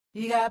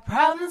You got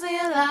problems in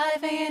your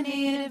life and you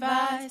need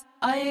advice.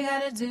 All you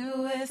gotta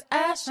do is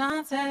ask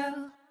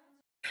Chauntel.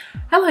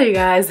 Hello you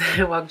guys,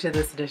 and welcome to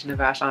this edition of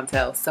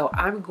askchauntel. So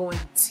I'm going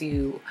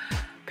to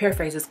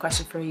paraphrase this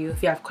question for you.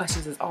 If you have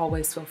questions, as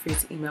always, feel free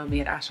to email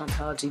me at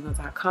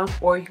askchauntel@gmail.com,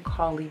 or you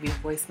can leave me a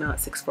voicemail at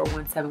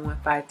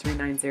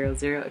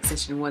 641-715-3900,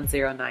 extension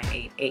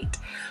 10988.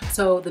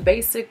 So the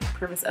basic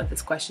premise of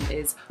this question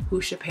is,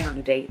 who should pay on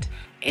a date?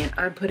 And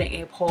I'm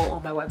putting a poll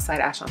on my website,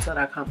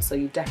 askchauntel.com, so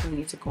you definitely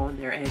need to go on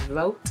there and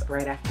vote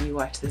right after you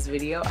watch this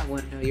video. I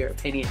want to know your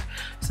opinion.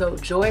 So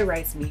Joy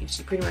writes me,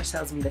 she pretty much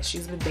tells me that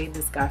she's been dating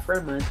this guy for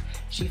a month.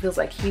 She feels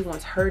like he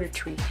wants her to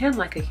treat him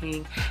like a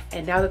king,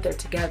 and now that they're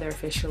together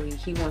officially,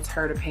 he wants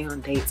her to pay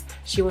on dates.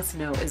 She wants to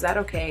know, is that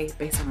okay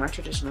based on my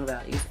traditional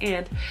values?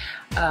 And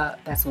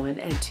that's one.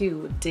 And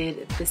two,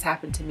 did this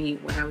happen to me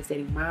when I was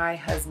dating my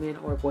husband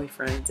or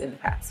boyfriends in the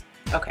past?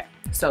 Okay,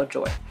 so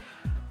Joy,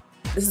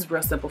 this is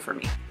real simple for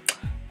me.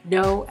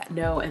 No,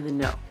 no, and then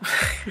no.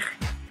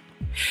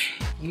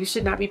 You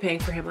should not be paying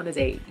for him on a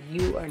date.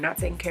 You are not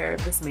taking care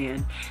of this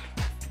man.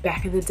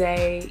 Back in the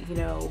day,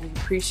 we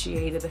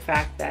appreciated the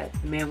fact that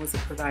the man was a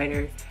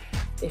provider.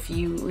 If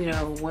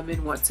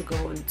women want to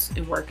go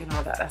and work and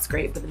all that, that's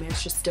great, but the man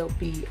should still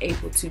be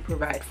able to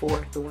provide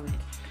for the woman.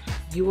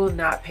 You will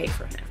not pay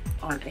for him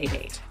on a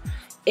date.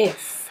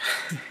 If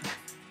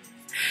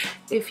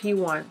he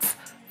wants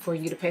for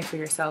you to pay for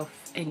yourself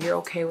and you're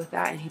okay with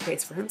that and he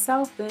pays for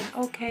himself, then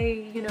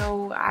okay,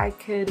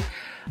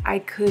 I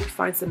could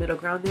find some middle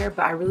ground there,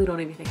 but I really don't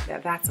even think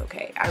that that's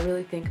okay. I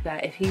really think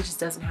that if he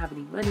just doesn't have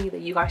any money, that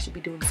you guys should be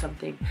doing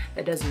something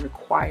that doesn't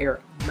require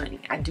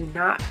money. I do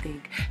not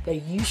think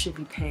that you should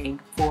be paying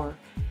for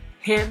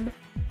him,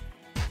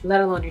 let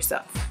alone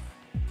yourself,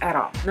 at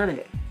all. None of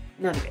it.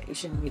 You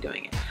shouldn't be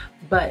doing it.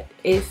 But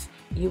if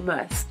you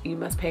must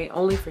pay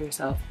only for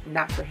yourself,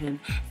 not for him.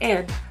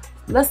 And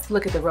let's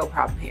look at the real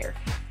problem here.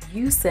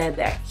 You said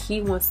that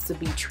he wants to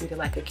be treated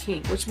like a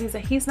king, which means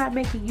that he's not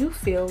making you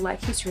feel like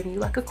he's treating you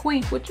like a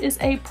queen, which is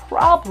a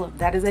problem.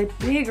 That is a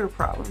bigger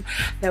problem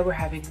that we're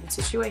having in this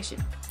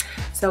situation.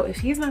 So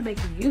if he's not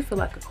making you feel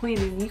like a queen,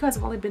 and you guys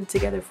have only been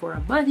together for a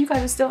month, you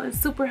guys are still in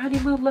super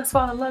honeymoon, let's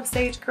fall in love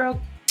stage, girl,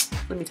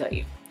 let me tell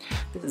you,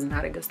 this is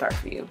not a good start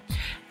for you.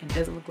 And it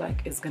doesn't look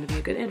like it's going to be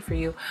a good end for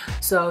you.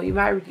 So you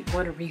might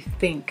want to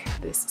rethink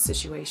this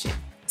situation.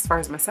 As far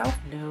as myself,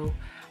 no.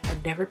 I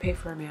never pay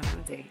for a man on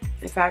a date.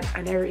 In fact,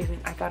 I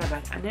thought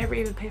about it. I never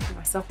even paid for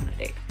myself on a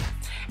date.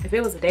 If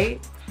it was a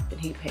date, then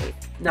he paid.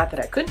 Not that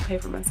I couldn't pay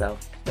for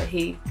myself, but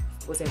he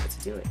was able to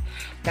do it.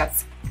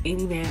 That's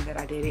any man that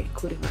I dated,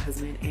 including my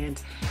husband.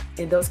 And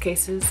in those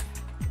cases,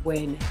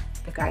 when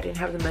the guy didn't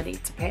have the money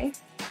to pay,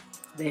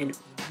 then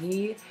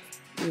we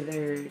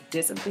either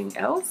did something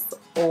else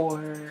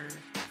or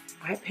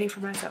I paid for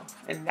myself.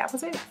 And that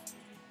was it.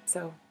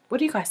 So what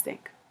do you guys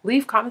think?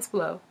 Leave comments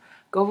below.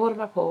 Go vote on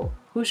my poll.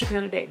 Who should pay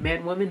on a date?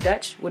 Man, woman,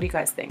 Dutch? What do you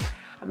guys think?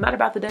 I'm not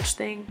about the Dutch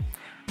thing.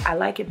 I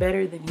like it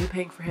better than you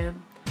paying for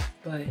him,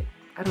 but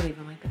I don't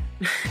even like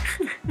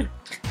that.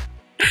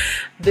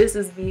 This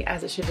is me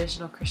as a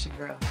traditional Christian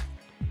girl.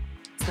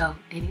 So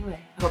anyway,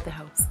 I hope that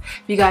helps.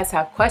 If you guys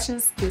have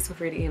questions, please feel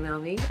free to email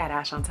me at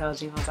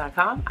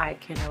askchauntel@gmail.com. I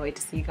cannot wait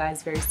to see you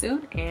guys very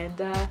soon, and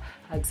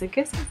hugs and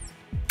kisses.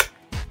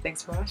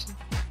 Thanks for watching.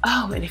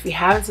 Oh, and if you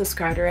haven't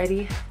subscribed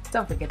already,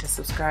 don't forget to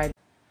subscribe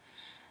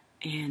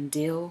and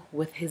deal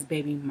with his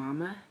baby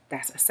mama.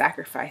 That's a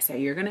sacrifice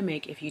that you're gonna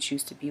make if you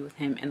choose to be with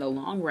him. In the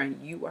long run,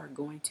 you are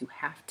going to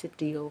have to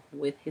deal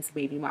with his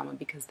baby mama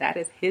because that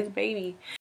is his baby.